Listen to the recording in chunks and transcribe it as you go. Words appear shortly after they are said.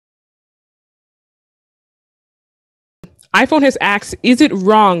iPhone has asked, is it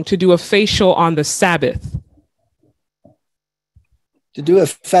wrong to do a facial on the Sabbath? To do a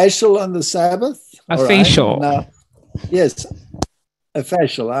facial on the Sabbath? A facial. Now, yes, a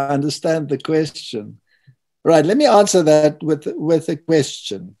facial. I understand the question. Right, let me answer that with a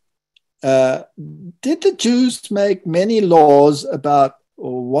question. Did the Jews make many laws about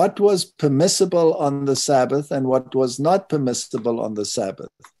what was permissible on the Sabbath and what was not permissible on the Sabbath?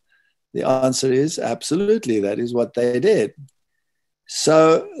 The answer is absolutely. That is what they did.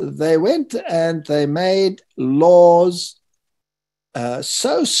 So they went and they made laws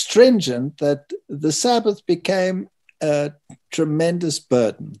so stringent that the Sabbath became a tremendous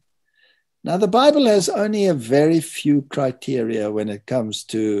burden. Now, the Bible has only a very few criteria when it comes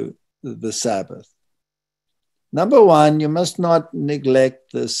to the Sabbath. Number one, you must not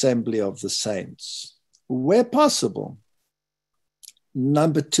neglect the assembly of the saints where possible.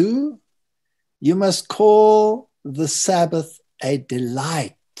 Number two, you must call the Sabbath a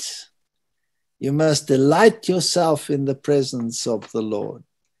delight. You must delight yourself in the presence of the Lord.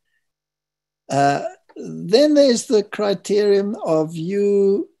 Then there's the criterion of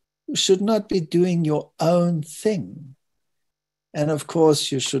you should not be doing your own thing. And of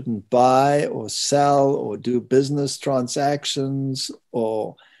course, you shouldn't buy or sell or do business transactions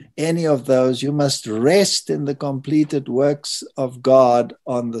or any of those. You must rest in the completed works of God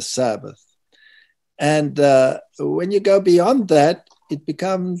on the Sabbath. And when you go beyond that, it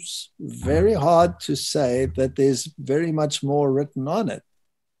becomes very hard to say that there's very much more written on it.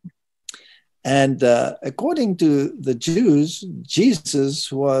 And according to the Jews,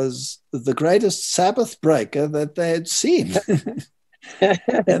 Jesus was the greatest Sabbath breaker that they had seen.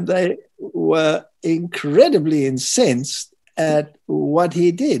 And they were incredibly incensed at what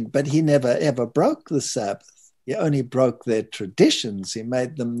he did, but he never ever broke the Sabbath. He only broke their traditions. He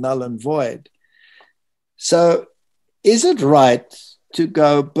made them null and void. So is it right to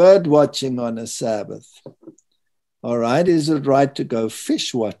go bird watching on a Sabbath? All right, is it right to go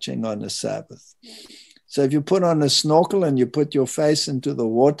fish watching on a Sabbath? So if you put on a snorkel and you put your face into the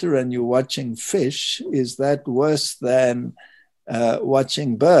water and you're watching fish, is that worse than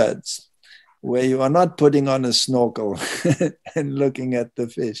watching birds, where you are not putting on a snorkel and looking at the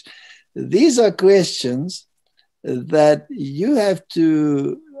fish? These are questions that you have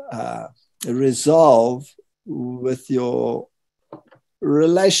to resolve with your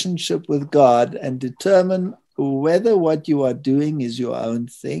relationship with God and determine whether what you are doing is your own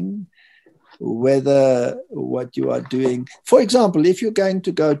thing, whether what you are doing, for example, if you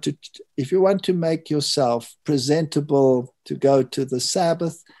want to make yourself presentable to go to the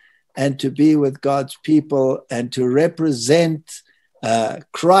Sabbath and to be with God's people and to represent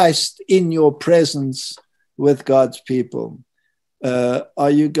Christ in your presence with God's people,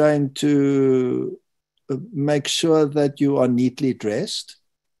 are you going to make sure that you are neatly dressed?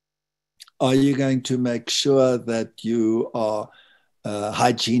 Are you going to make sure that you are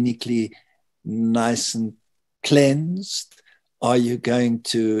hygienically nice and cleansed? Are you going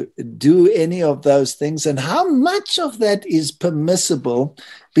to do any of those things? And how much of that is permissible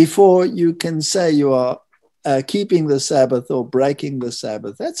before you can say you are keeping the Sabbath or breaking the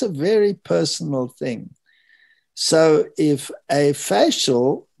Sabbath? That's a very personal thing. So if a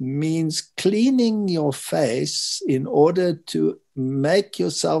facial means cleaning your face in order to make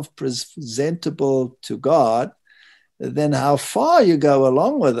yourself presentable to God, then how far you go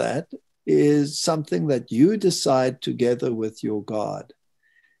along with that is something that you decide together with your God.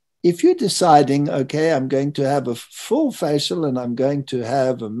 If you're deciding, okay, I'm going to have a full facial and I'm going to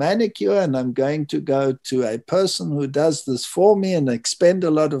have a manicure and I'm going to go to a person who does this for me and expend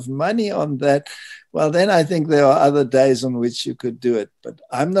a lot of money on that, well, then I think there are other days on which you could do it. But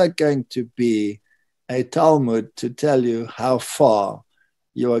I'm not going to be a Talmud to tell you how far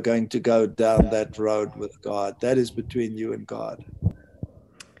you are going to go down that road with God. That is between you and God.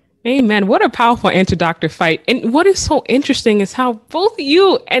 Amen. What a powerful answer, Dr. Veith. And what is so interesting is how both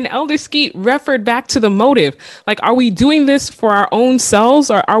you and Elder Skeet referred back to the motive. Like, are we doing this for our own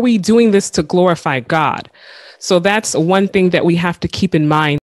selves or are we doing this to glorify God? So that's one thing that we have to keep in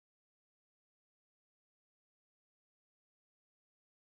mind.